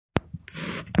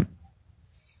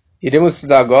Iremos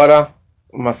estudar agora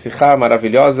uma Sihá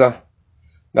maravilhosa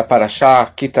da Parashá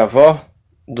Kitavó,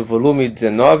 do volume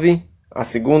 19, a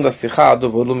segunda Sihá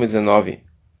do volume 19.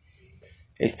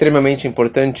 É extremamente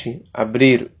importante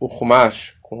abrir o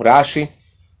Humash com Rashi,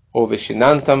 ou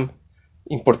Veshinantam,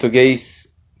 em português,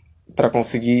 para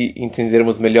conseguir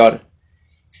entendermos melhor.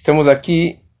 Estamos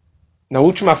aqui na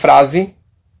última frase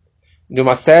de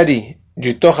uma série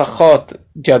de Torachot,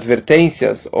 de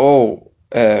advertências ou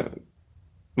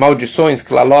maldições,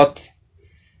 Klalot,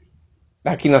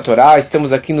 aqui na Torá.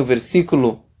 Estamos aqui no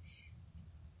versículo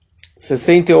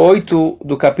 68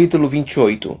 do capítulo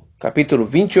 28. Capítulo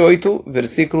 28,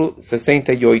 versículo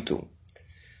 68.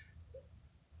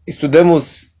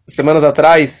 Estudamos semanas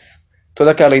atrás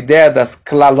toda aquela ideia das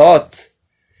Klalot,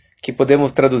 que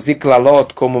podemos traduzir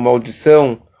Klalot como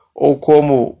maldição ou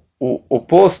como o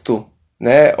oposto,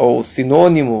 né, ou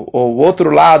sinônimo, ou o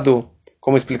outro lado,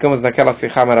 como explicamos naquela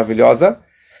Sihá maravilhosa.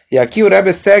 E aqui o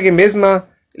Rebbe segue a mesma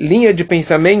linha de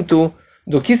pensamento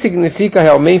do que significa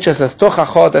realmente essas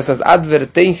tochachot, essas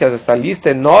advertências, essa lista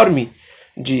enorme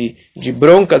de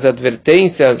broncas,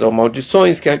 advertências ou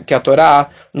maldições que a Torá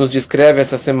nos descreve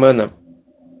essa semana.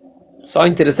 Só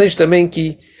interessante também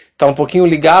que está um pouquinho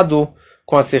ligado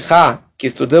com a Sihá que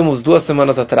estudamos 2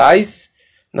 semanas atrás,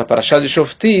 na Parashá de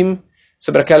Shoftim,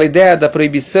 sobre aquela ideia da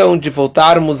proibição de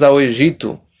voltarmos ao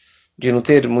Egito, de não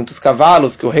ter muitos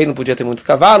cavalos, que o rei não podia ter muitos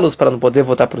cavalos para não poder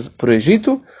voltar para o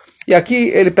Egito. E aqui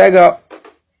ele pega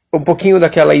um pouquinho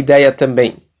daquela ideia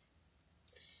também.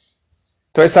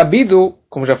 Então é sabido,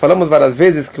 como já falamos várias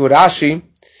vezes, que o Rashi,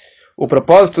 o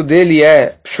propósito dele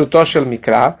é Pshuto Shel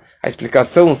Mikra, a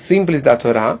explicação simples da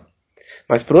Torá.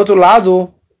 Mas por outro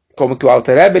lado, como que o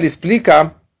Alter Rebbe ele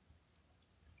explica,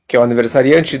 que é o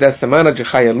aniversariante dessa semana de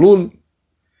Chai Elul,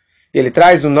 e ele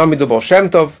traz o nome do Baal Shem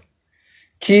Tov,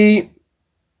 que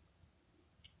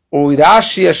o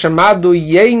Rashi é chamado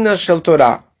Yeina Shel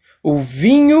Torah, o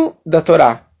vinho da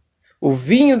Torá. O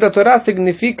vinho da Torá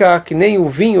significa que nem o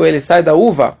vinho ele sai da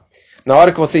uva. Na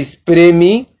hora que você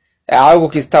espreme, é algo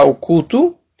que está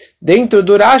oculto. Dentro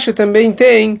do Rashi também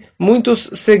tem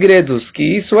muitos segredos, que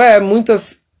isso é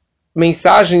muitas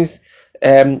mensagens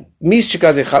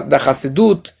místicas da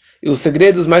Hassidut, e os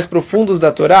segredos mais profundos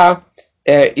da Torá,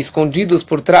 escondidos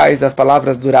por trás das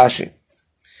palavras do Rashi.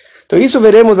 Então isso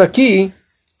veremos aqui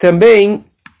também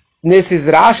nesses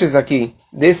Rashis aqui,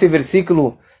 desse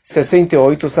versículo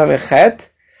 68, Samechet,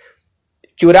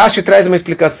 que o Rashi traz uma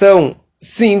explicação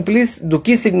simples do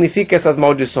que significa essas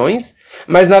maldições,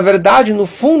 mas na verdade, no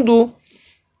fundo,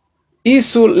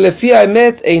 isso lefi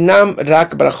haemet einam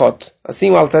rak brachot. Assim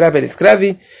o Alter Rebbe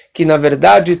escreve que na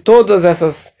verdade todas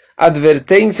essas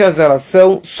advertências elas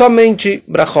são somente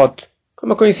brachot.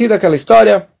 Como é conhecida aquela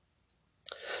história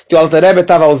que o Alter Rebbe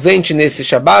estava ausente nesse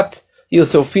Shabat e o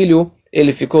seu filho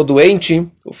ele ficou doente,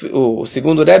 o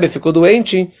segundo Rebbe ficou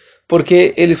doente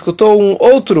porque ele escutou um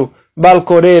outro Baal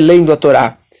Koreh lendo a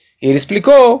Torá. E ele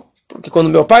explicou, porque quando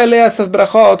meu pai lê essas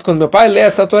brachot, quando meu pai lê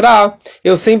essa Torá,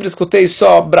 eu sempre escutei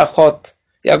só brachot.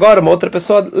 E agora uma outra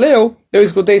pessoa leu, eu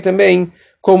escutei também,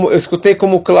 como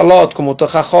klalot, como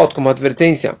tochachot, como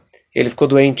advertência. Ele ficou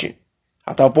doente,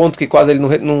 a tal ponto que quase ele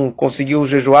não conseguiu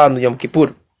jejuar no Yom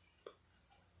Kippur.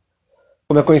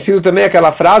 Como é conhecido também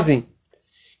aquela frase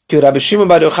que o Rabbi Shimon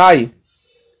Bar Yochai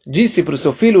disse para o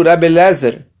seu filho, o Rabbi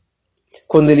Eliezer,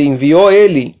 quando ele enviou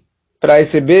ele para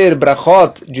receber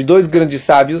brachot de 2 grandes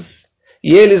sábios,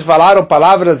 e eles falaram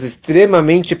palavras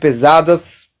extremamente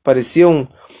pesadas, pareciam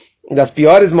das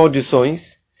piores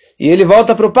maldições, e ele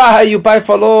volta para o pai, e o pai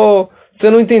falou, você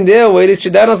não entendeu, eles te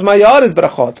deram as maiores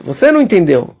brachot, você não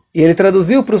entendeu. E ele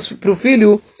traduziu para o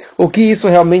filho o que isso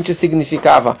realmente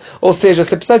significava. Ou seja,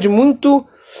 você precisa de muito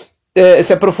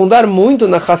se aprofundar muito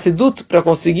na Hassidut para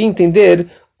conseguir entender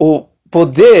o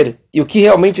poder e o que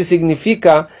realmente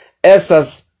significa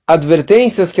essas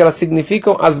advertências, que elas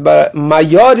significam as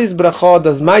maiores brachot,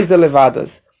 as mais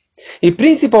elevadas. E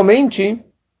principalmente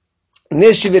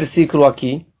neste versículo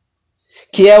aqui,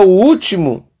 que é o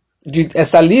último de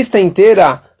essa lista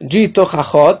inteira de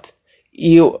Tochachot,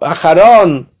 e o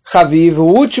Acharon Chaviv, o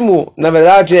último, na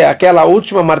verdade, é aquela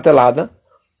última martelada.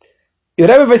 E o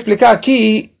Rebbe vai explicar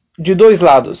aqui de 2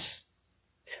 lados.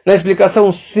 Na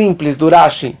explicação simples do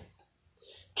Rashi,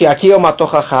 que aqui é uma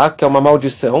tochachá, que é uma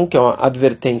maldição, que é uma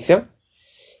advertência,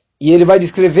 e ele vai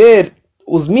descrever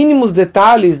os mínimos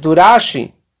detalhes do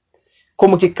Rashi,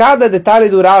 como que cada detalhe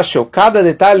do Rashi, ou cada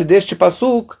detalhe deste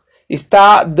pasuk,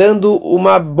 está dando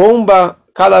uma bomba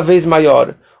cada vez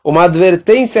maior, uma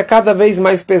advertência cada vez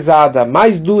mais pesada,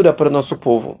 mais dura para o nosso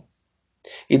povo.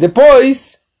 E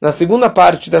depois, na segunda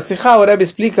parte da Sihá, o Rebbe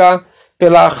explica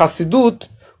pela Hassidut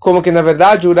como que na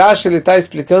verdade o Rashi está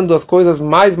explicando as coisas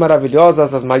mais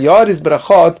maravilhosas, as maiores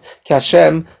brachot que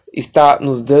Hashem está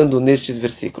nos dando nestes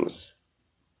versículos.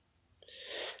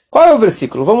 Qual é o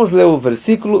versículo? Vamos ler o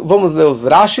versículo, vamos ler os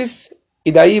Rashis,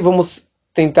 e daí vamos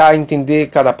tentar entender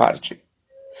cada parte.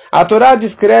 A Torá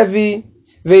descreve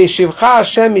Veishivcha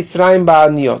Hashem Mitzrayim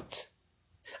Ba'aniot.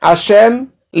 Hashem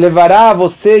levará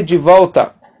você de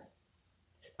volta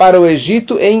para o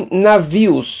Egito em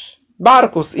navios,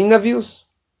 barcos em navios,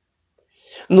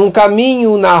 num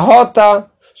caminho, na rota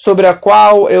sobre a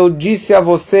qual eu disse a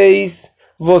vocês,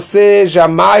 você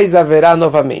jamais haverá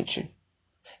novamente.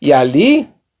 E ali,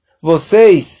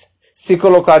 vocês se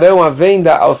colocarão à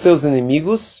venda aos seus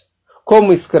inimigos,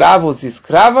 como escravos e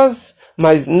escravas,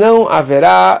 mas não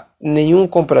haverá nenhum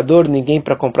comprador, ninguém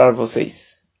para comprar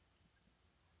vocês.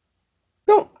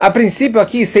 Então, a princípio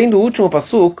aqui, sendo o último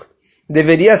pasuk,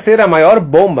 deveria ser a maior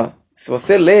bomba. Se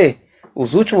você lê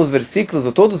os últimos versículos,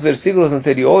 ou todos os versículos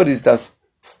anteriores das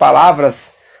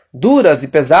palavras duras e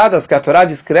pesadas que a Torá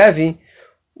descreve,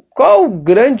 qual o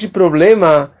grande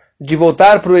problema de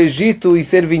voltar para o Egito e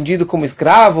ser vendido como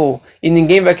escravo e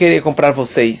ninguém vai querer comprar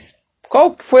vocês?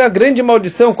 Qual foi a grande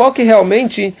maldição? Qual que é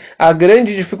realmente a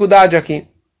grande dificuldade aqui?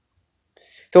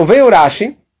 Então vem o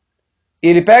Rashi, e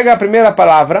ele pega a primeira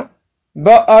palavra,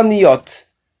 Ba'aniot.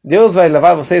 Deus vai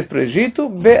levar vocês para o Egito,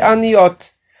 Be'aniot,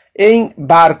 em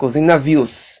barcos, em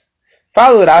navios.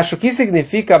 Fala o Rashi, o que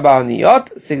significa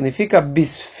Ba'aniot? Significa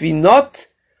Bisfinot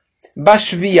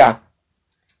Bashvia.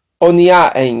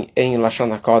 Onia em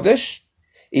Lashon HaKodesh,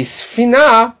 e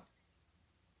Sfiná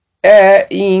é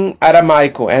em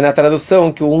aramaico, é na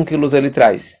tradução que o Onkelos ele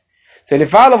traz. Então ele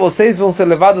fala, vocês vão ser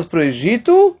levados para o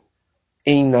Egito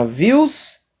em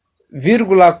navios,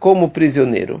 vírgula, como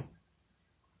prisioneiro.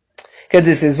 Quer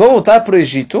dizer, vocês vão voltar para o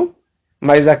Egito,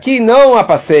 mas aqui não há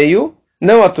passeio,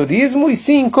 não há turismo, e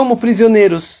sim como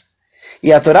prisioneiros.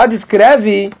 E a Torá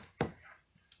descreve,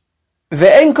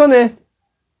 Ve'en koneh,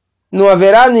 não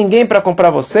haverá ninguém para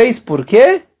comprar vocês, por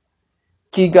quê?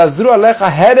 Que gazru alecha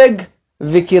hereg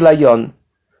vekilayon.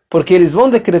 Porque eles vão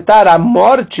decretar a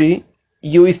morte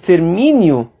e o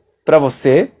extermínio para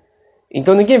você,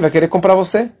 então ninguém vai querer comprar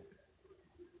você.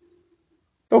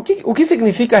 O que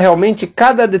significa realmente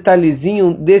cada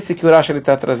detalhezinho desse que o Rashi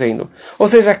está trazendo? Ou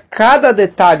seja, cada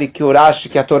detalhe que o Rashi,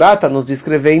 que a Torá está nos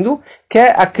descrevendo,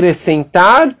 quer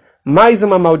acrescentar mais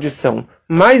uma maldição,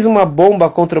 mais uma bomba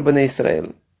contra o Bnei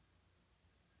Israel.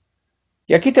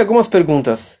 E aqui tem algumas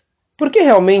perguntas. Por que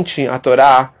realmente a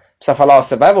Torá precisa falar,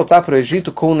 você vai voltar para o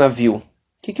Egito com um navio? O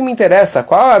que me interessa?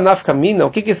 Qual é a nafka mina?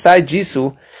 O que sai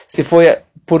disso? Se foi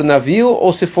por navio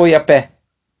ou se foi a pé?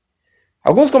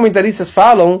 Alguns comentaristas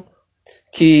falam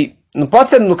que não pode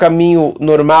ser no caminho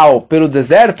normal pelo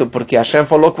deserto, porque Hashem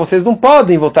falou que vocês não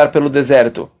podem voltar pelo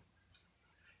deserto.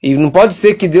 E não pode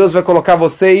ser que Deus vai colocar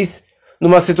vocês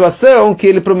numa situação que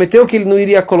Ele prometeu que Ele não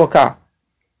iria colocar.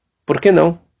 Por que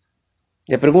não?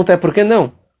 E a pergunta é, por que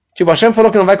não? Tipo, Hashem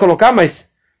falou que não vai colocar, mas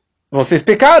vocês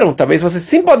pecaram. Talvez vocês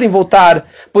sim podem voltar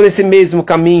por esse mesmo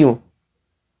caminho.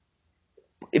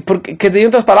 Porque, em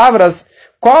outras palavras,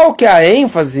 qual que é a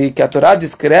ênfase que a Torá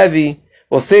descreve?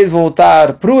 Vocês vão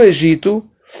voltar para o Egito,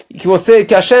 e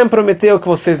que Hashem prometeu que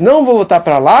vocês não vão voltar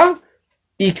para lá,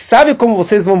 e que sabe como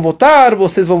vocês vão voltar?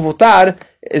 Vocês vão voltar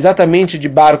exatamente de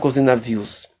barcos e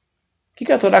navios. O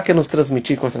que a Torá quer nos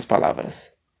transmitir com essas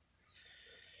palavras?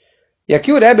 E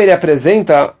aqui o Rebbe ele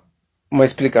apresenta uma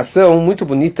explicação muito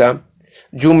bonita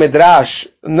de um Medrash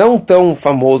não tão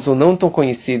famoso, não tão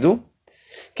conhecido,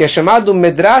 que é chamado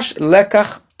Medrash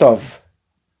Lekach Tov.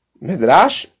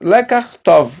 Medrash Lekach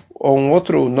Tov, ou um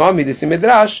outro nome desse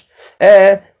Medrash,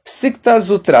 é Psikta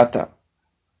Zutrata,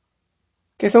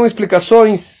 que são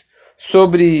explicações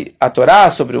sobre a Torá,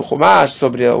 sobre o Chumash,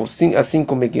 sobre as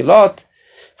 5 Megilot.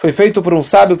 Foi feito por um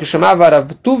sábio que chamava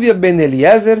Rav Tuvia Ben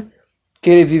Eliezer, que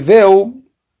ele viveu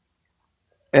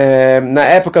na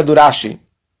época do Rashi,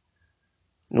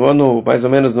 mais ou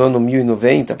menos no ano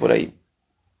 1090, por aí.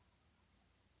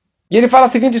 E ele fala a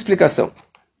seguinte explicação.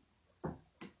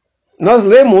 Nós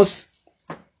lemos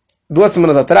 2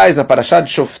 semanas atrás, na Parashá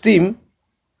de Shoftim,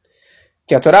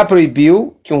 que a Torá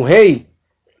proibiu que um rei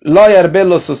lo yarbel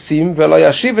lo sosim velo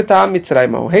yashiv et ha'am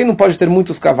mitzrayim. O rei não pode ter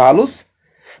muitos cavalos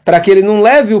para que ele não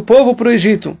leve o povo para o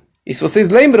Egito. E se vocês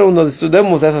lembram, nós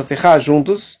estudamos essa Sihá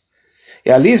juntos,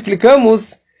 e ali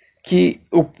explicamos que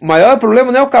o maior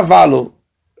problema não é o cavalo,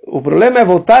 o problema é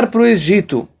voltar para o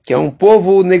Egito, que é um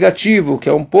povo negativo, que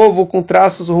é um povo com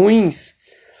traços ruins.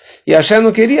 E Hashem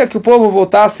não queria que o povo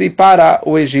voltasse para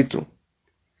o Egito.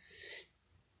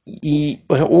 E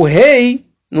o rei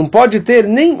não pode ter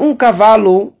nem um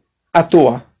cavalo à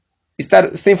toa,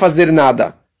 estar sem fazer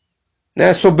nada.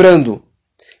 né, sobrando.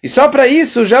 E só para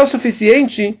isso já é o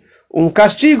suficiente um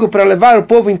castigo para levar o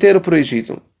povo inteiro para o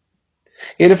Egito.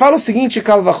 Ele fala o seguinte,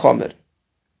 Kal Vachomer.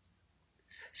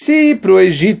 Se para o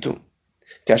Egito,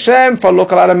 que Hashem falou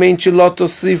claramente,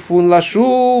 Lotosifun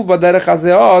Lashuv Baderech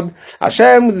Hazeod,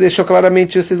 Hashem deixou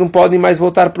claramente, vocês não podem mais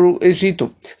voltar para o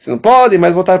Egito. Vocês não podem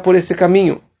mais voltar por esse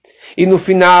caminho. E no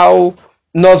final,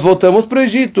 nós voltamos para o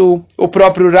Egito. O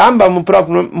próprio Rambam, o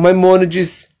próprio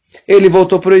Maimônides, ele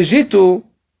voltou para o Egito.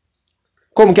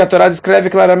 Como que a Torá descreve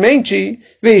claramente,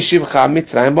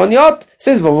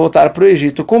 vocês vão voltar para o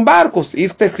Egito com barcos.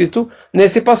 Isso que está escrito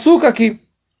nesse passuca aqui.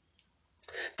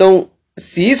 Então,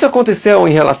 se isso aconteceu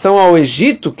em relação ao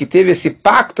Egito, que teve esse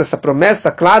pacto, essa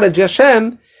promessa clara de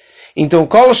Hashem, então,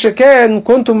 Kol Sheken,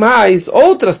 quanto mais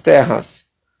outras terras,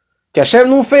 que Hashem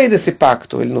não fez esse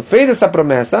pacto, ele não fez essa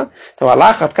promessa, então,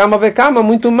 Alachat Kama Vekama,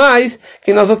 muito mais,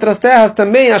 que nas outras terras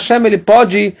também, Hashem ele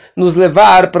pode nos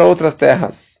levar para outras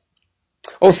terras.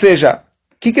 Ou seja,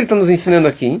 o que ele está nos ensinando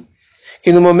aqui?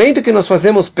 Que no momento que nós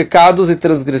fazemos pecados e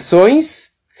transgressões,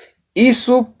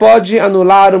 isso pode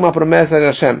anular uma promessa de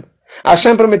Hashem.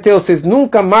 Hashem prometeu, vocês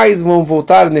nunca mais vão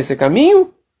voltar nesse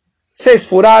caminho, vocês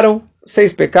furaram,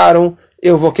 vocês pecaram,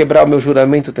 eu vou quebrar o meu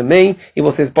juramento também, e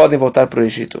vocês podem voltar para o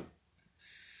Egito.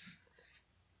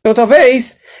 Então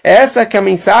talvez, essa que é a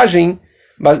mensagem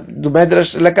do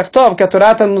Medrash Lekach-Tov, que a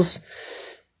Torá está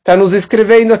nos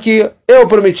escrevendo aqui, eu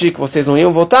prometi que vocês não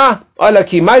iam voltar, olha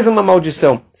aqui, mais uma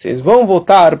maldição, vocês vão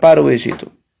voltar para o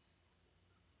Egito.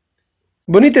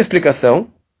 Bonita explicação,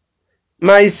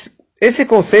 mas esse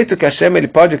conceito que Hashem ele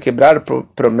pode quebrar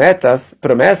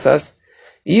promessas,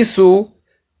 isso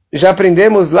já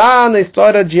aprendemos lá na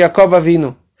história de Yaakov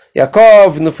Avinu.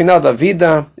 Yaakov, no final da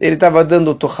vida, ele estava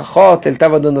dando tochachot, ele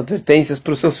estava dando advertências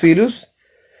para os seus filhos,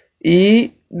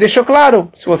 e deixou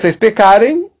claro, se vocês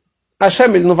pecarem,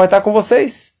 Hashem ele não vai estar com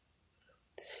vocês.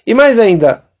 E mais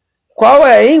ainda, qual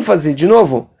é a ênfase, de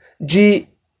novo, de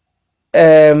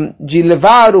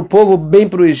levar o povo bem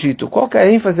para o Egito? Qual que é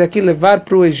a ênfase aqui, levar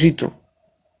para o Egito?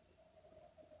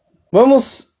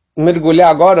 Vamos mergulhar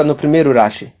agora no primeiro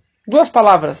Rashi. 2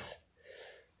 palavras.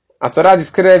 A Torá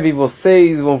descreve,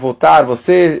 vocês vão voltar,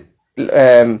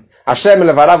 Hashem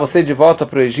levará você de volta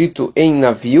para o Egito em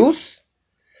navios.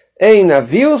 Em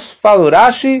navios, fala o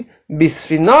Rashi,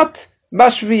 bisfinot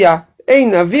bashviyah. Em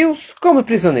navios, como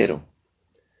prisioneiro.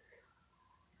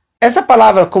 Essa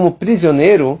palavra como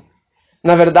prisioneiro,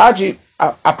 na verdade,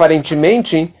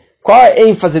 aparentemente, qual é a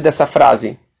ênfase dessa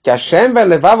frase? Que Hashem vai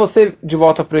levar você de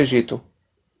volta para o Egito.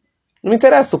 Não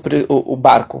interessa o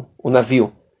barco, o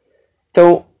navio.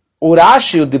 Então, o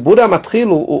Rashi, o Dibur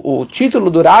HaMatril, o título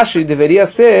do Rashi deveria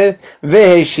ser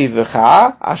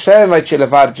Veheishivcha, Hashem vai te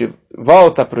levar de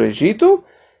volta para o Egito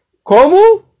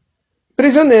como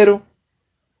prisioneiro.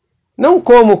 Não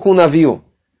como com navio.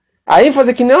 A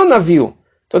ênfase é que não é um navio.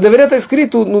 Então deveria estar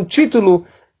escrito no título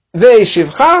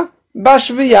Veishivcha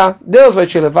Bashviyah. Deus vai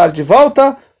te levar de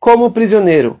volta como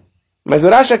prisioneiro. Mas o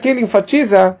Rashi aqui ele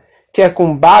enfatiza que é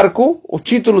com barco. O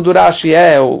título do Rashi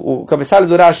o cabeçalho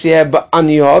do Rashi é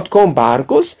Aniot, com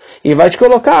barcos, e vai te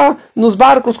colocar nos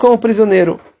barcos como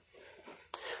prisioneiro.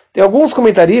 Tem alguns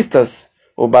comentaristas,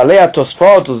 o Balei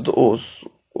Tosfot,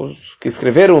 os que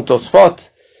escreveram o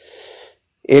Tosfot,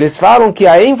 eles falam que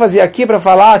a ênfase aqui para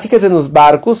falar, o que quer dizer nos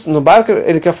barcos? No barco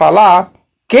ele quer falar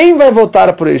quem vai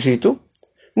voltar para o Egito,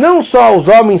 não só os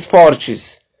homens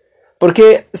fortes,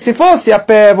 porque se fosse a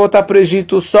pé voltar para o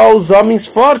Egito, só os homens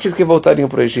fortes que voltariam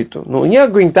para o Egito. Não ia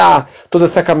aguentar toda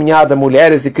essa caminhada,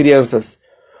 mulheres e crianças.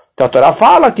 Então a Torá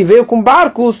fala que veio com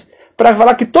barcos para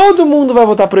falar que todo mundo vai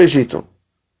voltar para o Egito.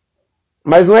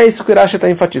 Mas não é isso que o Rashi está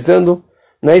enfatizando,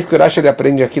 não é isso que o Rashi ele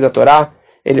aprende aqui da Torá.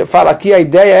 Ele fala aqui, a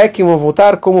ideia é que vão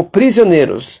voltar como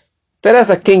prisioneiros. Não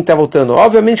interessa quem está voltando.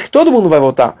 Obviamente que todo mundo vai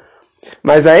voltar.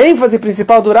 Mas a ênfase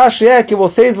principal do Rashi é que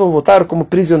vocês vão voltar como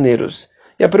prisioneiros.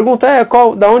 E a pergunta é,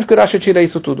 da onde que o Rashi tira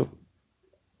isso tudo?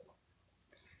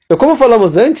 Então, como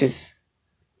falamos antes,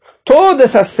 toda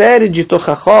essa série de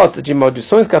tochachot, de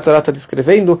maldições que a Torá está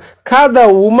descrevendo, cada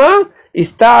uma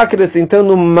está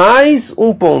acrescentando mais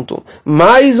um ponto,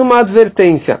 mais uma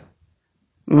advertência,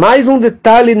 mais um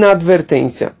detalhe na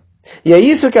advertência. E é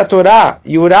isso que a Torá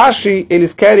e o Rashi,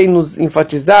 eles querem nos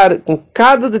enfatizar com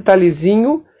cada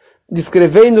detalhezinho,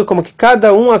 descrevendo como que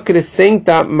cada um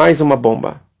acrescenta mais uma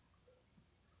bomba.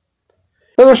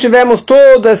 Então nós tivemos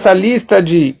toda essa lista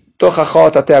de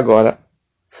tochachot até agora.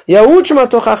 E a última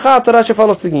tochachá, a Torá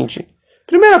fala o seguinte.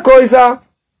 Primeira coisa,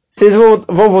 vocês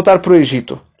vão voltar para o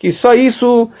Egito. Que só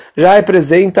isso já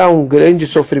representa um grande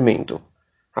sofrimento.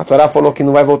 A Torá falou que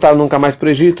não vai voltar nunca mais para o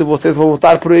Egito, vocês vão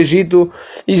voltar para o Egito,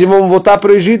 e vão voltar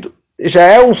para o Egito, já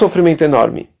é um sofrimento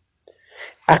enorme.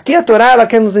 Aqui a Torá ela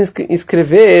quer nos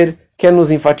escrever, quer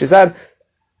nos enfatizar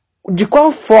de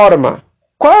qual forma,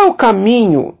 qual é o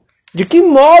caminho, de que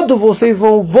modo vocês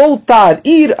vão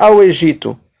ir ao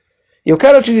Egito. E eu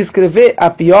quero te descrever a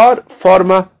pior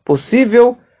forma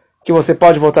possível que você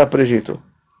pode voltar para o Egito.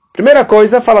 Primeira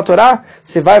coisa, fala a Torá,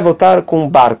 você vai voltar com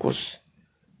barcos.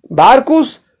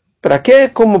 Barcos, para quê?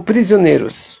 Como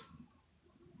prisioneiros.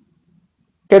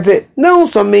 Quer dizer, não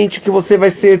somente que você vai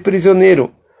ser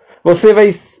prisioneiro, você vai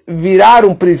virar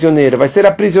um prisioneiro, vai ser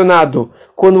aprisionado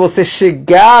quando você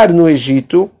chegar no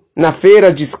Egito, na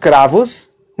feira de escravos.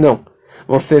 Não,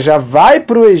 você já vai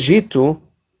para o Egito,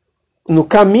 no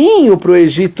caminho para o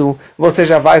Egito, você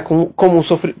já vai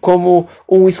como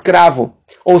um escravo,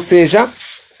 ou seja,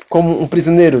 como um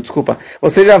prisioneiro, desculpa.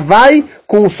 Você já vai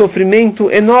com um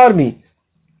sofrimento enorme.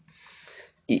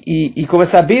 E como é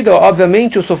sabido,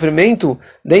 obviamente o sofrimento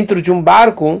dentro de um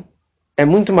barco é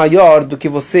muito maior do que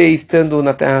você estando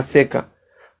na terra seca.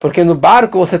 Porque no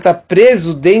barco você está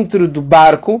preso dentro do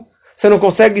barco, você não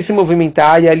consegue se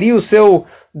movimentar, e ali o seu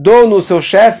dono, o seu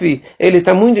chefe, ele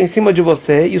está muito em cima de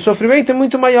você, e o sofrimento é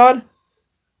muito maior.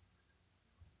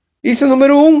 Isso é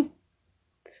número 1.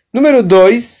 Número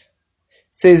 2,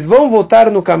 vocês vão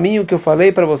voltar no caminho que eu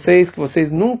falei para vocês, que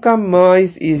vocês nunca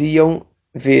mais iriam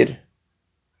ver.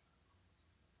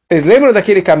 Vocês lembram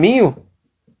daquele caminho?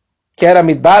 Que era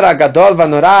Midbar, Agadol,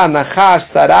 Vanorá, Nachash,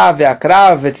 Sará,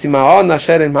 Veakra, Vetzimaon,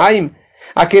 Asher Emaim,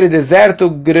 aquele deserto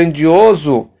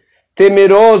grandioso,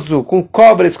 temeroso, com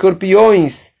cobras,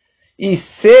 escorpiões e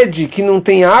sede que não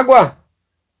tem água?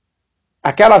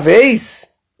 Aquela vez,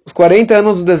 os 40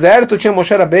 anos do deserto, tinha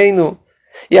Moshe Rabbeinu,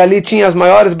 e ali tinha as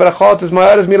maiores brachot, os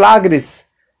maiores milagres.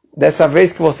 Dessa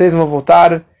vez que vocês vão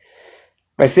voltar,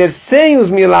 vai ser sem os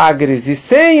milagres e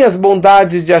sem as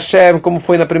bondades de Hashem, como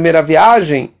foi na primeira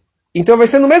viagem. Então vai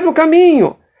ser no mesmo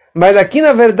caminho. Mas aqui,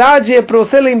 na verdade, é para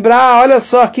você lembrar, olha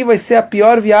só, aqui vai ser a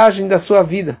pior viagem da sua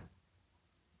vida.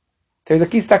 Então isso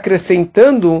aqui está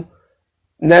acrescentando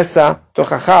nessa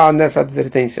tochachá, nessa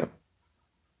advertência.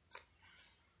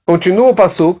 Continua o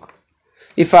Pasuk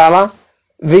e fala: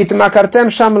 Vitmakartem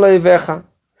sham loivecha.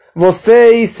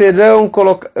 Vocês serão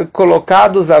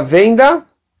colocados à venda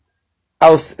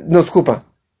não, desculpa,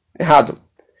 errado.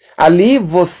 Ali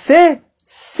vocês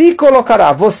se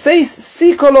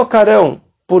colocarão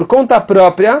por conta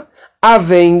própria à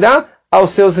venda aos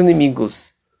seus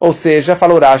inimigos. Ou seja,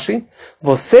 falou Rashi,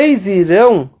 vocês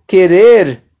irão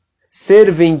querer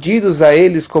ser vendidos a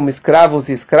eles como escravos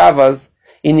e escravas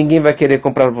e ninguém vai querer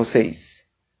comprar vocês.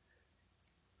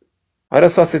 Olha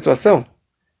só a situação.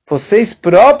 Vocês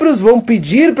próprios vão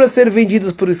pedir para ser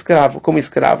vendidos por escravo, como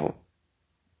escravo.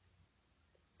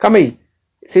 Calma aí.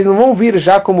 Vocês não vão vir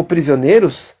já como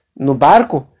prisioneiros no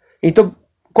barco? Então,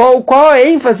 qual a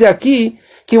ênfase aqui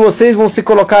que vocês vão se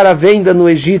colocar à venda no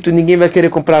Egito e ninguém vai querer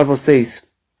comprar vocês?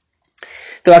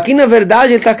 Então, aqui na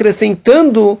verdade ele está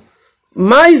acrescentando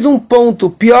mais um ponto,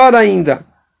 pior ainda.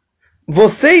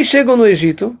 Vocês chegam no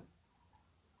Egito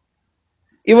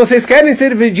e vocês querem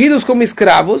ser vendidos como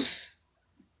escravos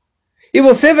e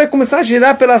você vai começar a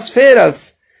girar pelas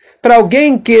feiras para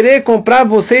alguém querer comprar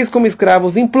vocês como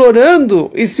escravos,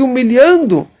 implorando e se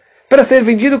humilhando para ser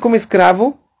vendido como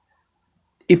escravo.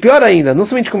 E pior ainda, não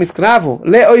somente como escravo,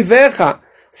 leoivecha,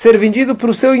 ser vendido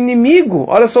para o seu inimigo.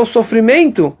 Olha só o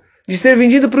sofrimento de ser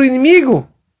vendido para o inimigo.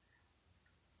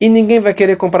 E ninguém vai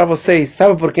querer comprar vocês.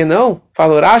 Sabe por que não?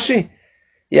 Fala Rashi.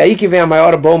 E aí que vem a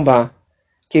maior bomba.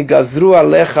 Que gazru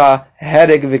alecha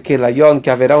hereg vekelayon,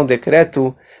 que haverá um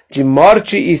decreto de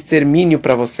morte e extermínio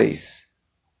para vocês.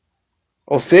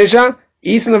 Ou seja,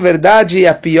 isso na verdade é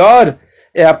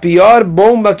a pior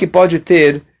bomba que pode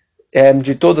ter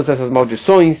de todas essas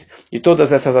maldições, de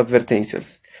todas essas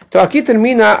advertências. Então aqui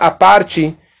termina a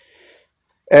parte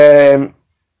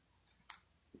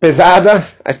pesada,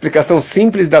 a explicação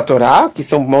simples da Torá, que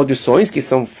são maldições, que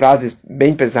são frases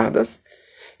bem pesadas.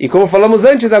 E como falamos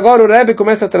antes, agora o Rebbe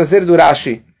começa a trazer do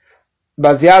Rashi,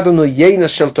 baseado no Yeina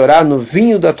Shel Torá, no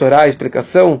vinho da Torá, a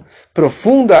explicação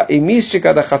profunda e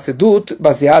mística da Hassedut,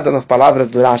 baseada nas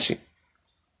palavras do Rashi.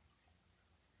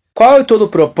 Qual é todo o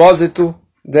propósito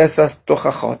dessas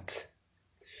Tochachot?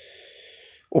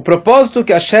 O propósito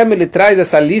que Hashem ele traz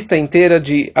essa lista inteira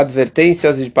de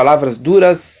advertências e de palavras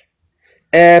duras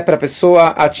é para a pessoa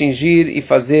atingir e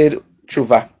fazer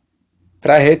tshuva,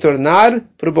 para retornar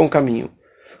para o bom caminho.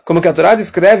 Como que a Torá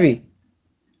descreve,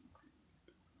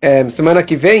 semana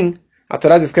que vem, a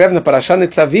Torá descreve na Parashá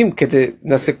Netzavim, que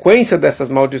na sequência dessas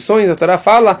maldições, a Torá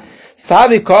fala,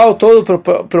 sabe qual todo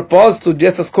o propósito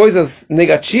dessas coisas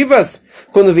negativas?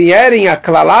 Quando vierem a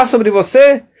clalar sobre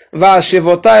você,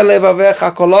 Vashevotai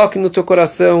levavecha, coloque no teu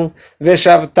coração,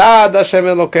 Veshavtad Hashem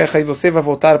Elokecha, e você vai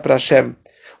voltar para Hashem.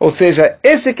 Ou seja,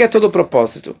 esse que é todo o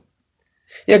propósito.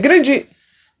 E a grande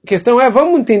questão é,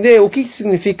 vamos entender o que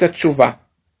significa tshuva.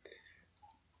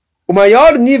 O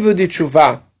maior nível de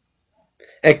tshuva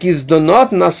é que os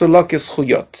donot nasolok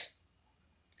eschuyot,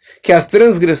 que as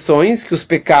transgressões, que os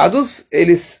pecados,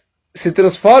 eles se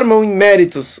transformam em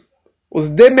méritos. Os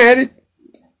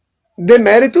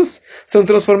deméritos são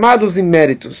transformados em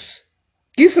méritos.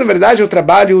 Isso, na verdade, é o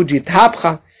trabalho de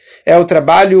Thapcha, é o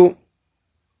trabalho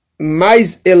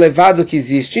mais elevado que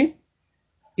existe.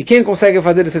 E quem consegue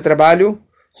fazer esse trabalho?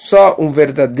 Só um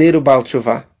verdadeiro Baal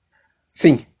Tshuva.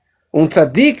 Sim, um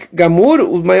tzadik gamur,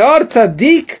 o maior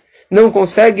tzadik, não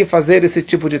consegue fazer esse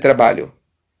tipo de trabalho.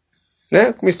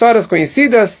 Né? Com histórias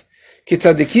conhecidas, que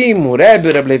tzadikim,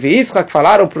 Rebbe, Reb Levi Yitzchak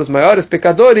falaram para os maiores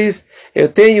pecadores, eu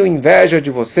tenho inveja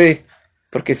de você,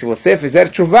 porque se você fizer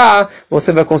tshuva,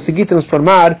 você vai conseguir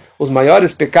transformar os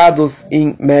maiores pecados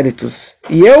em méritos.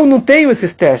 E eu não tenho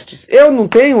esses testes. Eu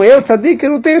tzadik,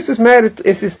 eu não tenho esses méritos,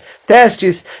 esses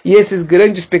testes e esses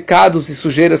grandes pecados e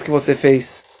sujeiras que você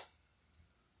fez.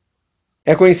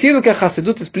 É conhecido que a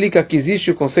Hassidut explica que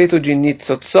existe o conceito de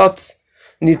nitzotzot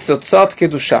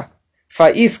kedushá,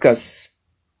 faíscas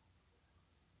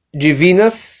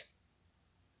divinas,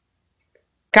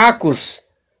 cacos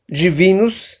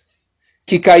divinos,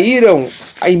 que caíram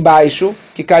embaixo,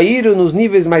 que caíram nos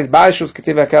níveis mais baixos, que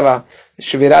teve aquela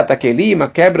Shvirat HaKelim, a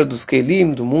quebra dos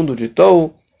Kelim, do mundo de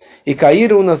Tou, e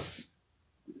caíram nos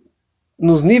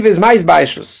níveis mais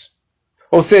baixos.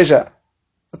 Ou seja,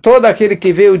 todo aquele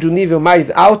que veio de um nível mais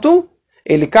alto,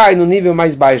 ele cai no nível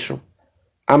mais baixo.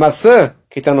 A maçã,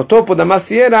 que está no topo da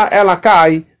macieira, ela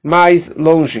cai mais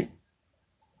longe.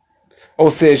 Ou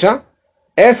seja,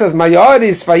 essas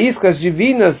maiores faíscas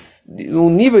divinas, num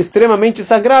nível extremamente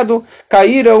sagrado,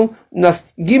 caíram nas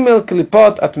Gimel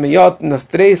Klipot Atmeyot, nas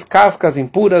 3 cascas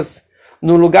impuras,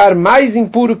 no lugar mais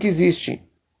impuro que existe.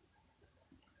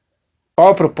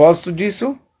 Qual o propósito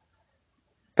disso?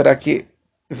 Para que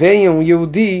venha um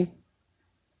Yehudi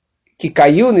que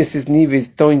caiu nesses níveis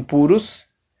tão impuros,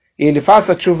 e ele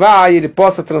faça tshuva, e ele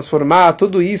possa transformar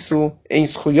tudo isso em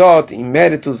zchuyot, em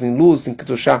méritos, em luz, em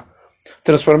kedushá.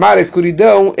 Transformar a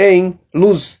escuridão em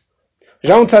luz.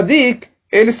 Já um tzadik,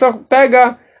 ele só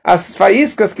pega as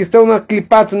faíscas que estão na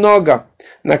klipat noga,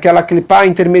 naquela klipá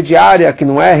intermediária que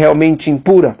não é realmente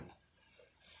impura.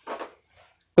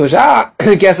 Então, já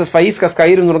que essas faíscas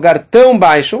caíram num lugar tão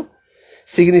baixo,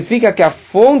 significa que a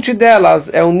fonte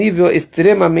delas é um nível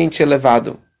extremamente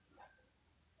elevado.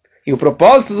 E o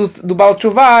propósito do Baal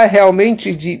Tshuva é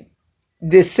realmente de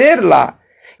descer lá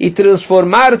e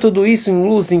transformar tudo isso em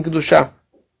luz, em Kedushá.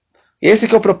 Esse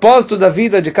que é o propósito da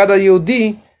vida de cada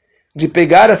Yehudi, de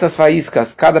pegar essas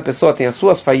faíscas. Cada pessoa tem as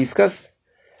suas faíscas.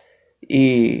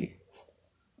 E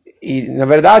na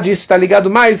verdade, isso está ligado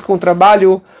mais com o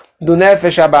trabalho do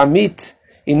Nefesh Abamit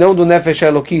e não do Nefesh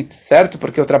Elokit, certo?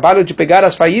 Porque o trabalho de pegar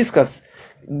as faíscas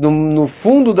no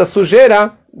fundo da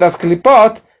sujeira, das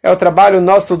Klipot, é o trabalho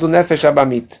nosso do Nefesh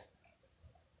Abamit.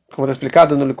 Como está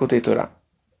explicado no Likutei Torah.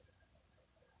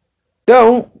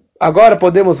 Então, agora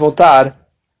podemos voltar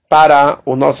para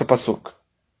o nosso Pasuk.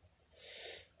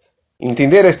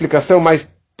 Entender a explicação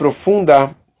mais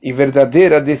profunda e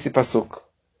verdadeira desse Pasuk.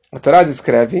 A Torá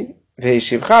descreve,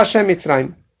 Veishivcha Hashem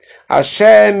Mitzrayim.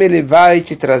 Hashem, ele vai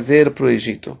te trazer para o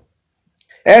Egito.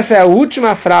 Essa é a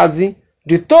última frase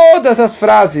de todas as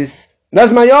frases,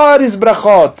 das maiores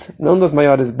brachot, não das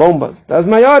maiores bombas, das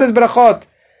maiores brachot.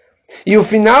 E o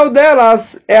final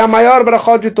delas é a maior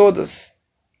brachot de todas.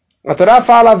 A Torá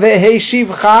fala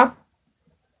Veishivcha.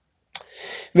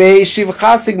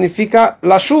 Veishivcha significa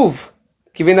lashuv,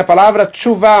 que vem da palavra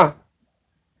tshuva.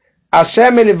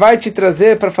 Hashem, ele vai te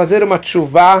trazer para fazer uma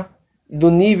tshuva do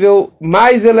nível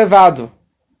mais elevado.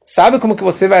 Sabe como que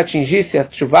você vai atingir essa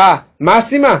tshuva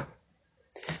máxima?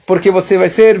 Porque você vai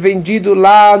ser vendido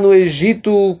lá no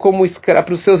Egito como escravo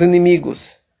para os seus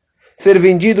inimigos. Ser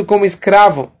vendido como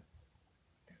escravo.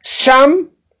 Sham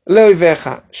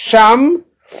leoivecha. Sham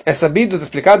é sabido, está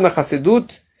explicado na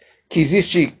Hassidut, que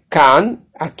existe Kan,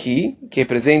 aqui, que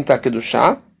representa a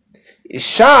Kedushá. E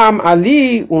Sham,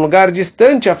 ali, um lugar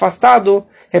distante, afastado,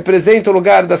 representa o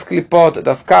lugar das klipot,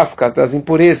 das cascas, das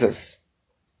impurezas.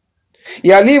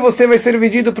 E ali você vai ser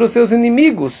vendido para os seus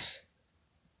inimigos.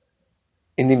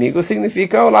 Inimigo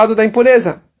significa o lado da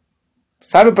impureza.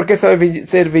 Sabe por que você vai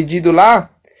ser vendido lá?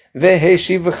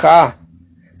 Veheshivcha.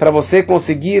 Para você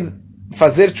conseguir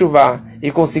fazer tshuva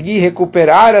e conseguir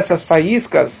recuperar essas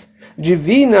faíscas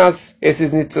divinas,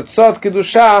 esses nitzotzot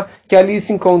kedushá, que ali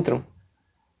se encontram.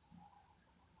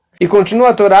 E continua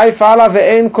a Torá e fala,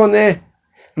 ve'en koneh,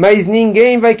 mas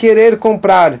ninguém vai querer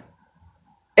comprar.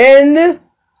 En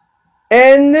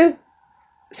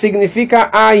significa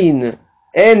ain.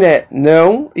 En é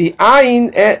não e ain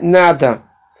é nada.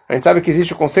 A gente sabe que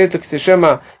existe o conceito que se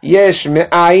chama yesh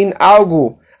me'ain,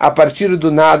 algo a partir do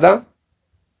nada.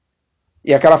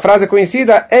 E aquela frase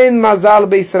conhecida, en mazal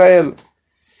be'Israel.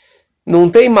 Não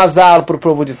tem mazal para o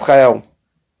povo de Israel.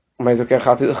 Mas o que a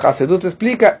Hassedut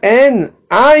explica, en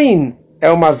ain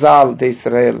é o mazal de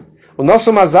Israel. O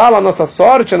nosso mazal, a nossa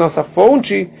sorte, a nossa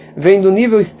fonte, vem do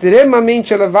nível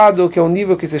extremamente elevado, que é o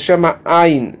nível que se chama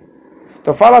ain.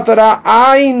 Então fala a Torá,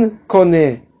 ain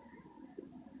koneh.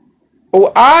 O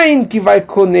ain que vai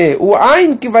koneh. O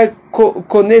ain que vai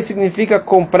koneh significa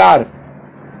comprar.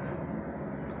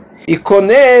 E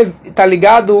koneh está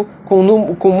ligado com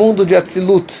o mundo de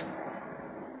Atzilut.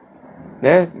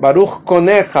 Né? Baruch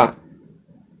konecha.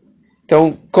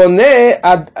 Então, koneh,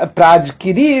 para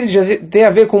adquirir, já tem a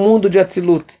ver com o mundo de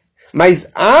Atzilut. Mas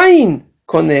ain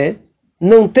koneh,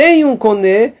 não tem um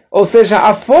koneh, ou seja,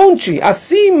 a fonte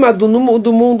acima do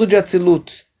mundo de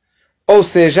Atzilut. Ou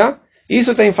seja,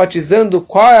 isso está enfatizando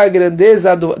qual é a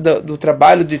grandeza do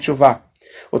trabalho de Teshuvah.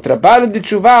 O trabalho de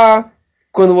Teshuvah,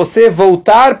 quando você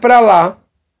voltar para lá,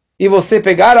 e você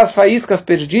pegar as faíscas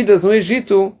perdidas no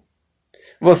Egito,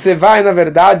 você vai, na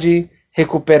verdade,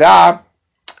 recuperar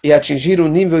e atingir um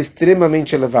nível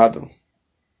extremamente elevado.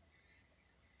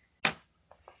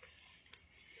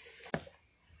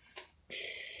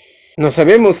 Nós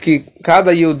sabemos que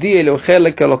cada Yehudi ele é o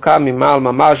Helek Elokam Mimal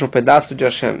Mamash, um pedaço de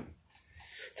Hashem.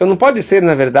 Então não pode ser,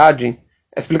 na verdade,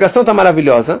 a explicação está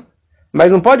maravilhosa,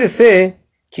 mas não pode ser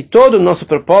que todo o nosso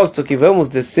propósito que vamos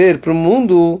descer para o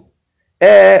mundo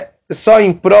é só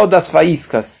em prol das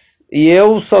faíscas. E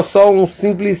eu sou só um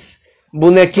simples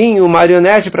bonequinho,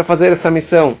 marionete para fazer essa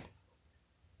missão.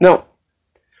 Não.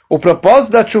 O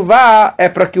propósito da Teshuvah é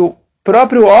para que o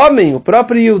próprio homem, o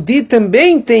próprio Yehudi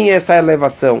também tenha essa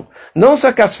elevação. Não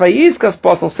só que as faíscas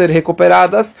possam ser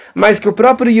recuperadas, mas que o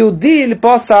próprio Yehudi ele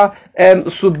possa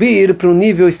subir para um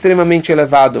nível extremamente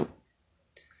elevado.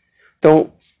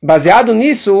 Então, baseado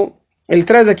nisso, ele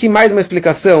traz aqui mais uma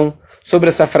explicação sobre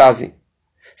essa frase.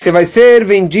 Você vai ser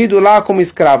vendido lá como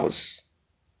escravos.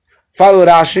 Fala o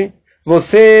Rashi,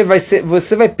 você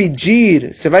vai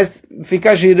pedir, você vai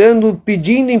ficar girando,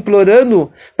 pedindo,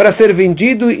 implorando para ser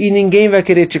vendido e ninguém vai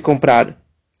querer te comprar.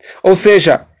 Ou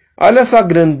seja, olha só a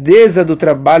grandeza do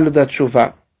trabalho da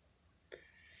Teshuvah.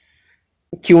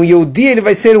 Que um Yehudi ele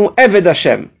vai ser um Eved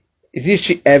Hashem.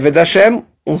 Existe Eved Hashem,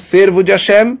 um servo de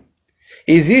Hashem.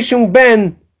 Existe um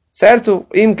Ben, certo?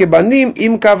 Im kebanim,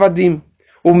 im kavadim.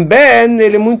 Um Ben,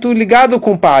 ele é muito ligado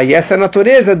com o pai, essa é a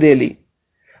natureza dele.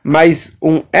 Mas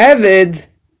um Eved,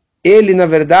 ele na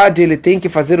verdade, ele tem que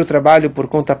fazer o trabalho por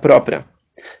conta própria.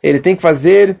 Ele tem que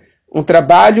fazer um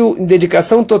trabalho em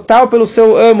dedicação total pelo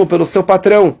seu amo, pelo seu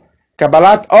patrão.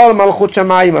 Kabbalat ol malchut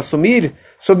shamayim, assumir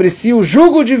sobre si o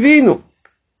jugo divino.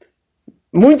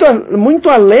 Muito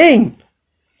além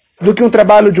do que um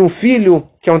trabalho de um filho,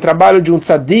 que é um trabalho de um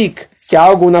tzadik, que é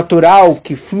algo natural,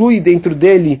 que flui dentro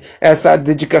dele essa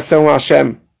dedicação a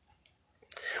Hashem.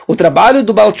 O trabalho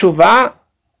do Baal Teshuvah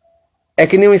é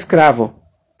que nem um escravo,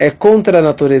 é contra a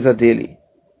natureza dele.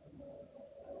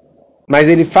 Mas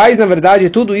ele faz, na verdade,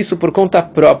 tudo isso por conta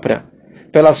própria,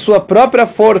 pela sua própria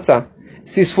força,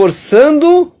 se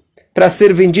esforçando para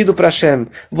ser vendido para Hashem.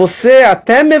 Você,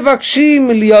 até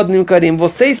mevakshim liod nimkarim,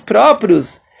 vocês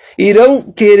próprios irão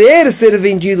querer ser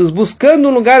vendidos, buscando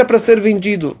um lugar para ser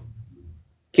vendido.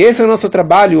 Que esse é o nosso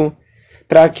trabalho,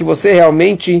 para que você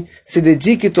realmente se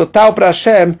dedique total para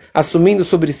Hashem, assumindo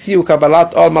sobre si o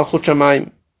Kabbalat ol malchut shamayim.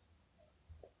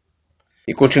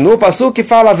 E continua o pasuk que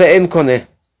fala ve'en koneh.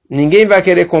 Ninguém vai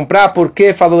querer comprar,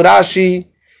 porque falou Rashi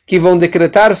que vão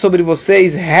decretar sobre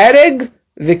vocês hereg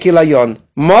vekilayon,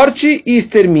 morte e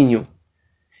extermínio.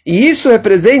 E isso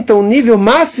representa o nível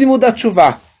máximo da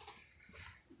Teshuvah.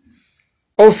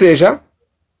 Ou seja,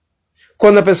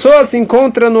 quando a pessoa se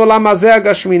encontra no Olam Hazeh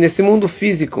Gashmi, nesse mundo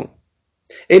físico,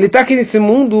 ele está aqui nesse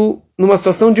mundo numa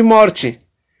situação de morte,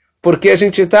 porque a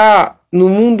gente está no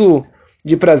mundo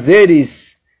de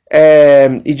prazeres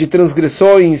e de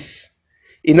transgressões,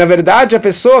 e na verdade a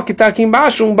pessoa que está aqui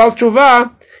embaixo, um Baal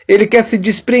Teshuvah, ele quer se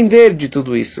desprender de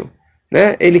tudo isso,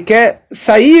 né? Ele quer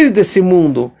sair desse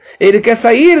mundo, ele quer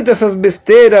sair dessas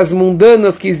besteiras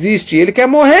mundanas que existem, ele quer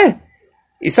morrer.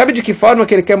 E sabe de que forma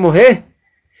que ele quer morrer?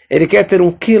 Ele quer ter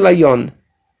um kilayon.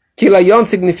 Kilayon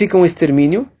significa um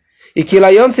extermínio. E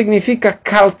kilayon significa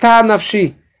kalta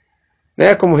nafshi.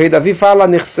 Né? Como o rei Davi fala,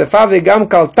 nechsefa vegam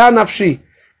kalta nafshi.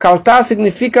 Kaltá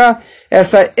significa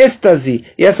essa êxtase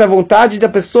e essa vontade da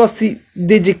pessoa se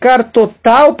dedicar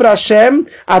total para Hashem,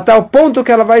 a tal ponto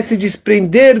que ela vai se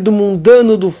desprender do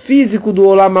mundano, do físico, do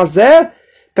Olam Hazé,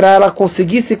 para ela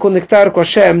conseguir se conectar com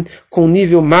Hashem com um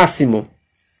nível máximo.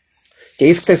 Que é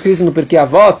isso que está escrito no Pirkei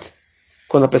Avot.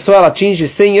 Quando a pessoa ela atinge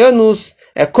 100 anos,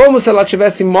 é como se ela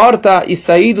tivesse morta e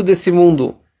saído desse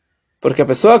mundo. Porque a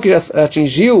pessoa que já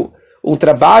atingiu um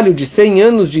trabalho de 100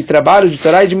 anos de trabalho de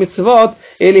Torá e de Mitzvot,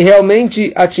 ele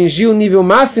realmente atingiu o nível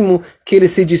máximo que ele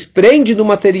se desprende do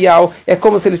material, é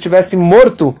como se ele tivesse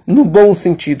morto no bom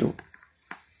sentido.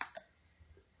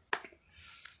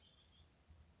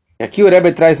 E aqui o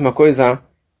Rebbe traz uma coisa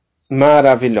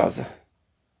maravilhosa.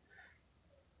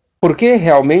 Por que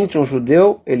realmente um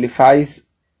judeu ele faz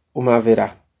uma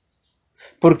haverá?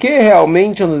 Por que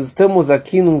realmente nós estamos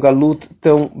aqui num galut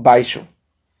tão baixo?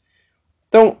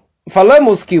 Então,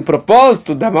 falamos que o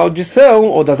propósito da maldição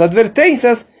ou das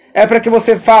advertências é para que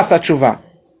você faça a tchuvá.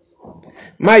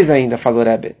 Mais ainda, falou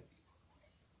Rebbe,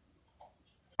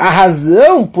 a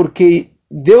razão por que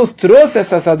Deus trouxe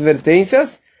essas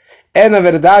advertências é, na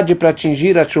verdade, para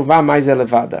atingir a tchuvá mais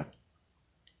elevada.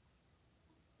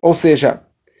 Ou seja,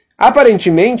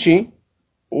 aparentemente,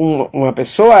 uma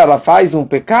pessoa ela faz um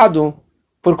pecado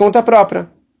por conta própria,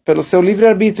 pelo seu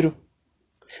livre-arbítrio.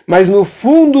 Mas no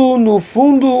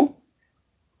fundo,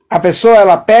 a pessoa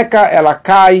ela peca, ela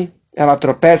cai, ela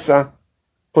tropeça,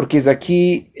 porque isso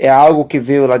aqui é algo que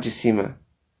veio lá de cima.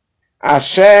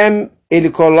 Hashem, ele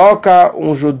coloca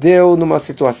um judeu numa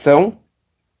situação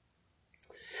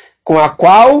com a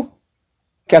qual,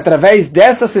 que através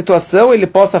dessa situação, ele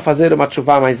possa fazer uma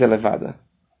tchuvá mais elevada.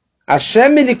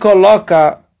 Hashem, ele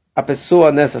coloca a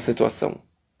pessoa nessa situação.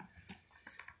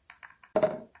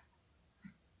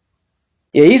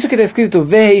 E é isso que está escrito,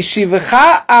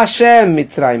 Ve'ishivcha Hashem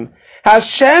Mitzrayim.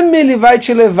 Hashem, ele vai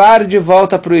te levar de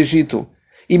volta para o Egito.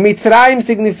 E Mitzrayim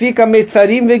significa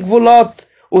Metzarim Vegvulot,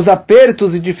 os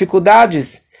apertos e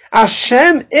dificuldades.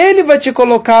 Hashem, ele vai te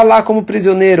colocar lá como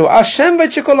prisioneiro. Hashem vai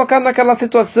te colocar naquela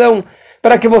situação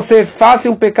para que você faça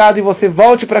um pecado e você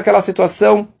volte para aquela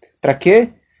situação. Para quê?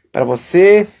 Para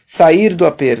você sair do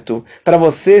aperto, para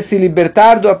você se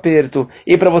libertar do aperto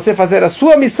e para você fazer a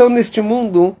sua missão neste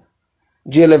mundo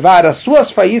de elevar as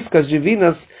suas faíscas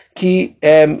divinas que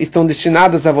estão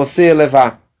destinadas a você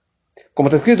elevar. Como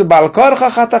está escrito,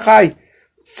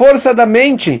 força da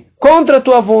mente, contra a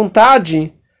tua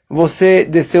vontade, você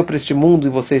desceu para este mundo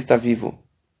e você está vivo.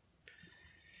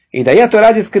 E daí a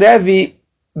Torá descreve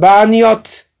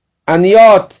Ba'aniot.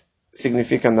 Aniot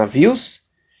significa navios,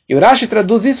 e o Rashi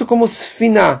traduz isso como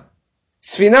Sfiná.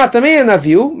 Sfiná também é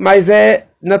navio, mas é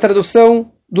na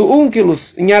tradução do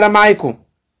Unkelos, em aramaico.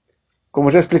 Como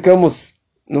já explicamos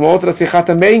numa outra Sihá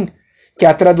também, que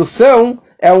a tradução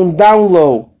é um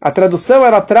download. A tradução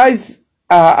ela traz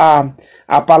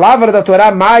a palavra da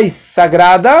Torá mais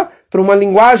sagrada para uma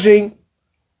linguagem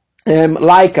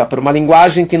laica, para uma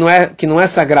linguagem que não é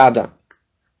sagrada.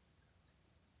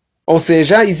 Ou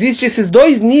seja, existem esses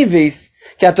dois níveis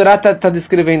que a Torá está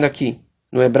descrevendo aqui,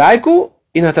 no hebraico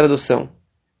e na tradução.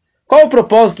 Qual o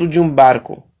propósito de um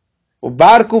barco? O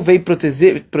barco veio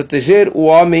proteger o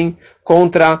homem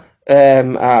contra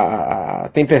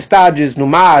tempestades no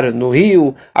mar, no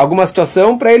rio, alguma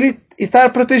situação para ele estar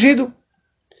protegido.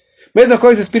 Mesma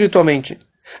coisa espiritualmente.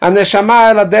 A Neshama,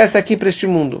 ela desce aqui para este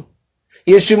mundo.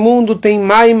 E este mundo tem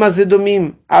Maim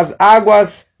Azedomim, as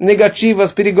águas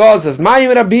negativas, perigosas.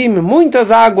 Maim Rabim, muitas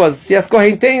águas e as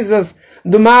correntezas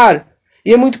do mar.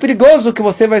 E é muito perigoso que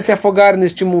você vai se afogar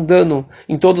neste mundano,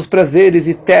 em todos os prazeres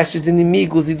e testes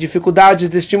inimigos e dificuldades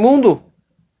deste mundo.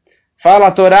 Fala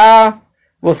a Torá,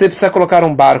 você precisa colocar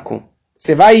um barco.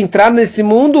 Você vai entrar nesse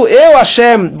mundo, eu,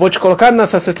 Hashem, vou te colocar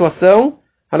nessa situação.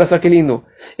 Olha só que lindo.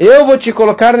 Eu vou te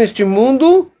colocar neste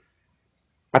mundo,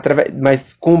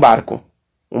 mas com um barco.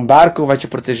 Um barco vai te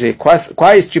proteger. Qual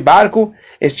é este barco?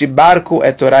 Este barco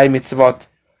é Torá e Mitzvot.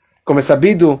 Como é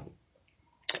sabido,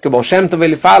 que o Baal Shem Tov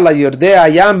ele fala, Yordea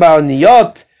Yamba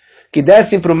Niyot, que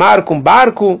descem para o mar com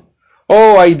barco,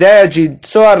 ou a ideia de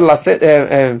Tzoar,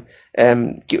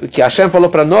 que Hashem falou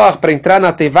para Noah, para entrar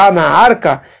na Tevá, na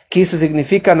arca, que isso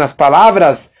significa nas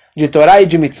palavras de Torá e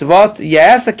de Mitzvot, e é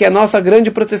essa que é a nossa grande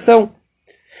proteção.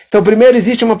 Então, primeiro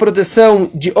existe uma proteção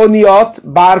de Oniot,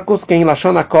 barcos, que é em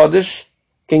Lashon HaKodesh,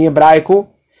 que é em hebraico,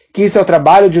 que isso é o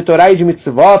trabalho de Torá e de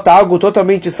Mitzvot, algo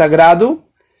totalmente sagrado.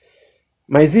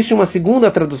 Mas existe uma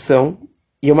segunda tradução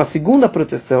e uma segunda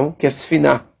proteção, que é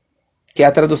Sfiná, que é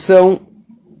a tradução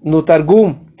no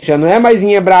Targum, que já não é mais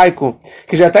em hebraico,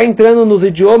 que já está entrando nos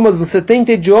idiomas, nos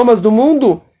 70 idiomas do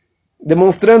mundo,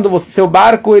 demonstrando que seu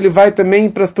barco ele vai também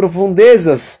para as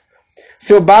profundezas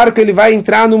seu barco ele vai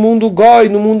entrar no mundo goi,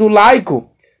 no mundo laico.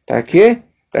 Para quê?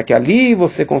 Para que ali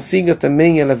você consiga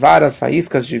também elevar as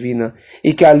faíscas divinas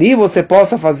e que ali você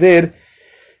possa fazer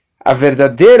a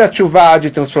verdadeira tchuvá de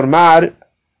transformar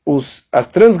as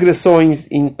transgressões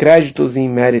em créditos e em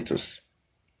méritos.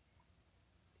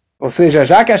 Ou seja,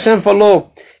 já que Hashem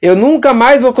falou, eu nunca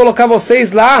mais vou colocar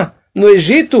vocês lá no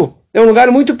Egito, é um lugar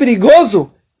muito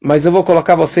perigoso, mas eu vou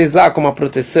colocar vocês lá com uma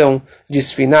proteção de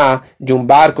Sfiná, de um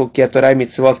barco que é Torá e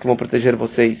Mitzvot que vão proteger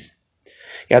vocês.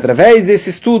 E através desse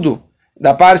estudo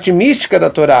da parte mística da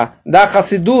Torá, da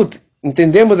Hassidut,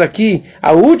 entendemos aqui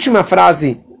a última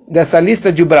frase dessa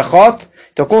lista de brachot.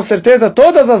 Então, com certeza,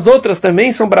 todas as outras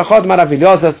também são brachot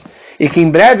maravilhosas e que em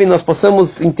breve nós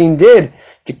possamos entender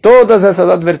que todas essas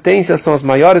advertências são as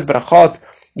maiores brachot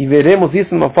e veremos isso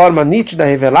de uma forma nítida,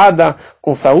 revelada,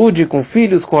 com saúde, com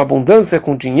filhos, com abundância,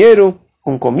 com dinheiro,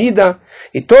 com comida.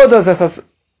 E todas essas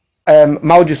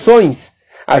maldições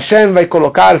Hashem vai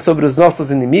colocar sobre os nossos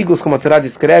inimigos, como a Torá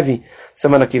descreve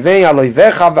semana que vem,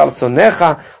 Aloivecha,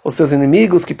 Valsonecha, os seus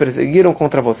inimigos que perseguiram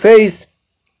contra vocês.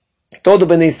 Todo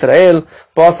Bnei Israel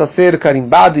possa ser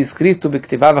carimbado e escrito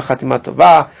B'ktivav Chatimat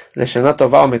Tová, Leshanat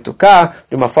Tová Umetuká,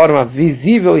 de uma forma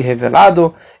visível e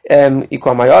revelado, e com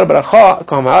a maior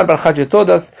brachá de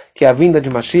todas, que é a vinda de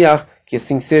Mashiach, que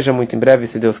assim seja muito em breve,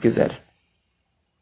 se Deus quiser.